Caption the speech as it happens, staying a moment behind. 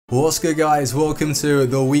What's good, guys? Welcome to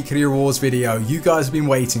the weekly rewards video. You guys have been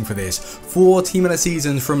waiting for this. 4 team of the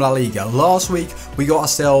season from La Liga. Last week we got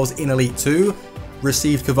ourselves in Elite 2,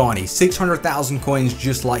 received Cavani, 600,000 coins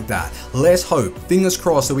just like that. Let's hope, fingers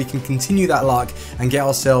crossed, that we can continue that luck and get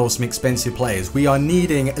ourselves some expensive players. We are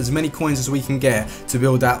needing as many coins as we can get to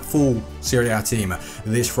build that full Serie A team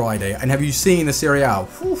this Friday. And have you seen the Serie A?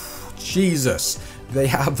 Whew, Jesus. They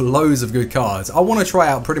have loads of good cards. I want to try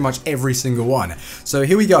out pretty much every single one. So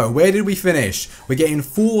here we go. Where did we finish? We're getting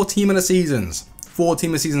 4 team of the seasons. 4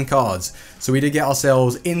 team of the season cards. So we did get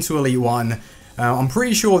ourselves into Elite 1. I'm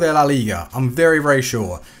pretty sure they're La Liga. I'm very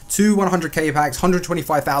sure. 2 100k packs,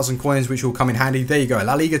 125,000 coins, which will come in handy. There you go.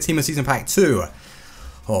 La Liga team of season pack 2.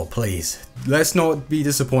 Oh, please. Let's not be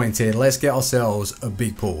disappointed. Let's get ourselves a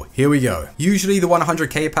big pull. Here we go. Usually the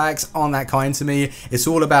 100k packs aren't that kind to me. It's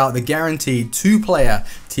all about the guaranteed 2-player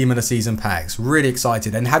team of the season packs. Really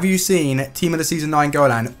excited. And have you seen team of the season 9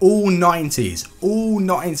 Golan? All 90s. All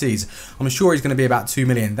 90s. I'm sure he's going to be about 2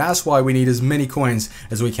 million. That's why we need as many coins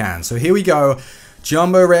as we can. So here we go.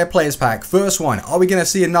 Jumbo Rare Players Pack. First one. Are we going to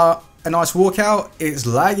see a nice walkout? It's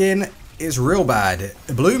lagging. It's real bad.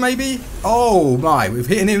 Blue maybe? Oh my, we've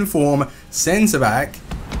hit an inform centre back.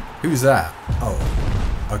 Who's that?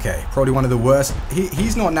 Oh, okay. Probably one of the worst.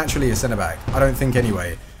 He's not naturally a centre back. I don't think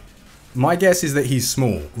anyway. My guess is that he's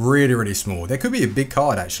small. Really small. There could be a big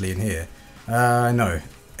card actually in here. No.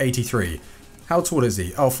 83. How tall is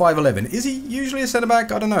he? Oh, 5'11". Is he usually a centre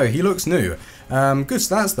back? I don't know. He looks new. Good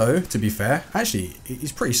stats though, to be fair. Actually,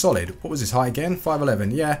 he's pretty solid. What was his height again?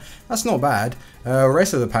 5'11". Yeah, that's not bad.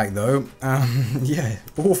 Rest of the pack though, yeah,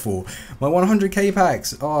 awful. My 100k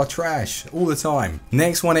packs are trash all the time.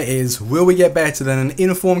 Next one it is, will we get better than an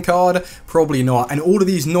inform card? Probably not. And all of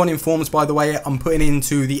these non-informs, by the way, I'm putting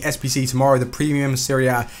into the SBC tomorrow, the Premium Serie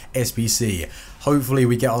A SBC. Hopefully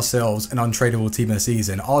we get ourselves an untradeable team of the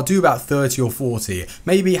season. I'll do about 30 or 40.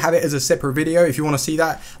 Maybe have it as a separate video. If you want to see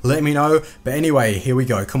that, let me know. But anyway, here we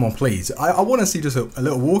go. Come on, please. I want to see just a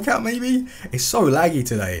little walkout maybe. It's so laggy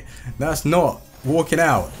today. That's not walking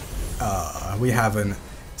out. We haven't.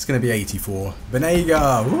 It's going to be 84.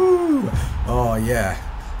 Benega. Woo! Oh, yeah.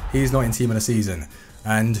 He's not in team of the season.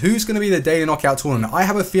 And who's going to be the daily knockout tournament? I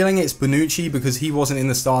have a feeling it's Bonucci because he wasn't in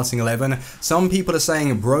the starting 11. Some people are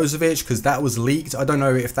saying Brozovic because that was leaked. I don't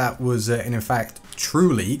know if that was in fact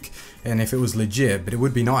true leak and if it was legit, but it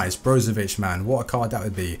would be nice. Brozovic, man, what a card that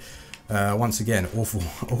would be. Once again,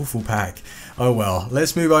 awful pack. Oh well,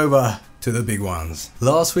 let's move over to the big ones.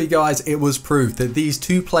 Last week, guys, it was proof that these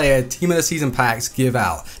 2-player team of the season packs give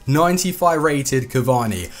out. 95 rated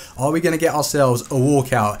Cavani. Are we going to get ourselves a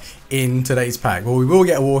walkout in today's pack? Well, we will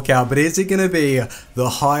get a walkout, but is it going to be the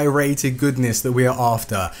high rated goodness that we are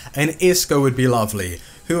after? An Isco would be lovely.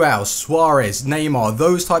 Who else? Suarez, Neymar,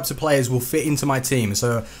 those types of players will fit into my team.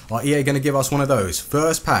 So are EA going to give us one of those?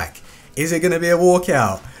 First pack. Is it going to be a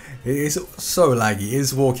walkout? It's so laggy.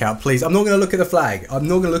 It's walkout, please. I'm not going to look at the flag. I'm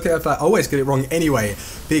not going to look at the flag. I always get it wrong anyway.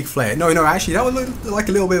 Big flare. No, actually, that would look like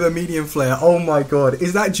a little bit of a medium flare. Oh my god.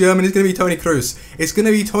 Is that German? It's going to be Toni Kroos. It's going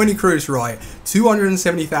to be Toni Kroos, right?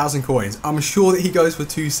 270,000 coins. I'm sure that he goes for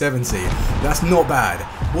 270. That's not bad.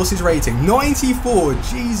 What's his rating? 94.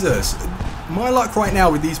 Jesus. My luck right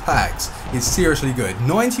now with these packs is seriously good.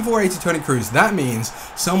 94 rated Toni Kroos. That means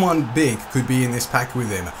someone big could be in this pack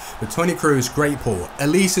with him. But Toni Kroos, great pull. At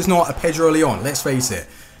least it's not a Pedro Leon. Let's face it.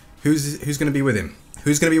 Who's going to be with him?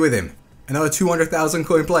 Who's going to be with him? Another 200,000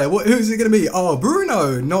 coin player. Who's it going to be? Oh,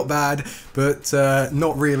 Bruno. Not bad, but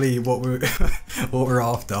not really what we're what we're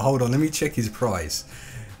after. Hold on. Let me check his price.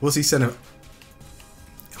 What's he sent?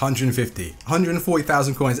 150,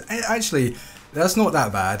 140,000 coins. Actually, that's not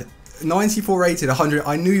that bad. 94 rated, 100.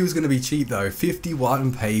 I knew he was going to be cheap though.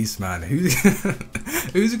 51 pace, man. Who's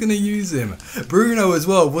going to use him? Bruno as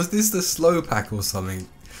well. Was this the slow pack or something?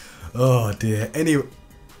 Oh dear. Anyway,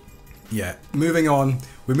 yeah. Moving on.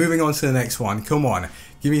 We're moving on to the next one. Come on.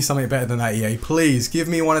 Give me something better than that, EA. Please, give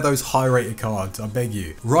me one of those high-rated cards. I beg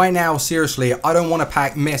you. Right now, seriously, I don't want to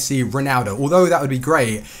pack Messi, Ronaldo. Although that would be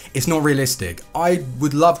great, it's not realistic. I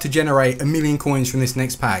would love to generate 1 million coins from this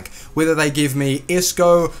next pack. Whether they give me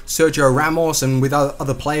Isco, Sergio Ramos, and with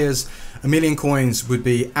other players, 1 million coins would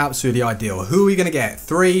be absolutely ideal. Who are we going to get?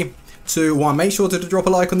 3, 2, 1. Make sure to drop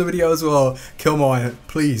a like on the video as well. Come on,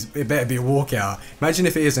 please. It better be a walkout. Imagine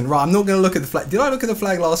if it isn't. Right, I'm not going to look at the flag. Did I look at the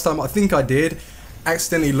flag last time? I think I did.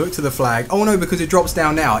 Accidentally looked to the flag. Oh no, because it drops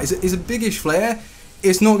down now. Is a biggish flare.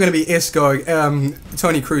 It's not going to be Isco,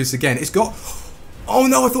 Toni Kroos again. It's got... Oh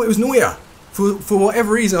no, I thought it was Neuer. For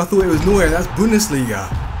whatever reason, I thought it was Neuer. That's Bundesliga.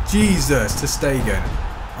 Jesus, to Stegen.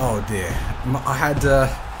 Oh dear. I had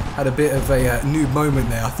a bit of a noob moment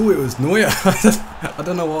there. I thought it was Neuer. I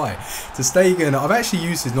don't know why. To Stegen, I've actually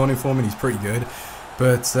used his non-inform and he's pretty good.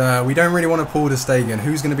 But we don't really want to pull to Stegen.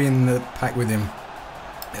 Who's going to be in the pack with him?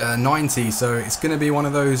 90, so it's going to be one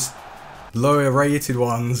of those lower rated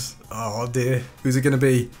ones. Oh dear. Who's it going to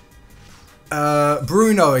be?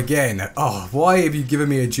 Bruno again. Oh, why have you given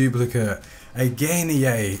me a duplicate? Again,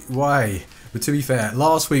 EA. Why? But to be fair,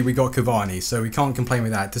 last week we got Cavani, so we can't complain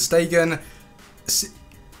with that. To Stegen,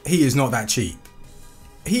 he is not that cheap.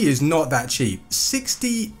 He is not that cheap.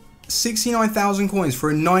 69,000 coins for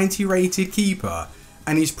a 90 rated keeper.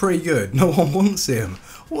 And he's pretty good. No one wants him.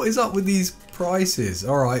 What is up with these prices?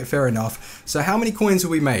 Alright, fair enough. So how many coins have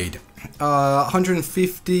we made?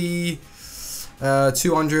 150, 200,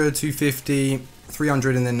 250,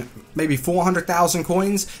 300, and then maybe 400,000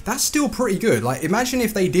 coins. That's still pretty good. Like, imagine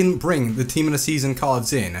if they didn't bring the team of the season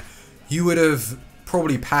cards in. You would have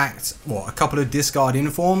probably packed, what, a couple of discard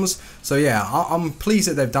informs. So yeah, I'm pleased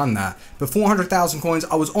that they've done that. But 400,000 coins,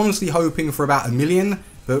 I was honestly hoping for about 1 million.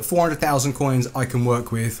 But 400,000 coins I can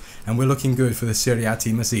work with, and we're looking good for the Serie A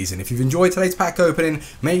team of season. If you've enjoyed today's pack opening,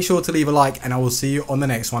 make sure to leave a like, and I will see you on the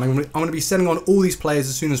next one. I'm going to be sending on all these players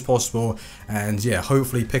as soon as possible, and yeah,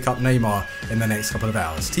 hopefully pick up Neymar in the next couple of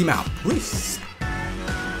hours. Team out. Peace.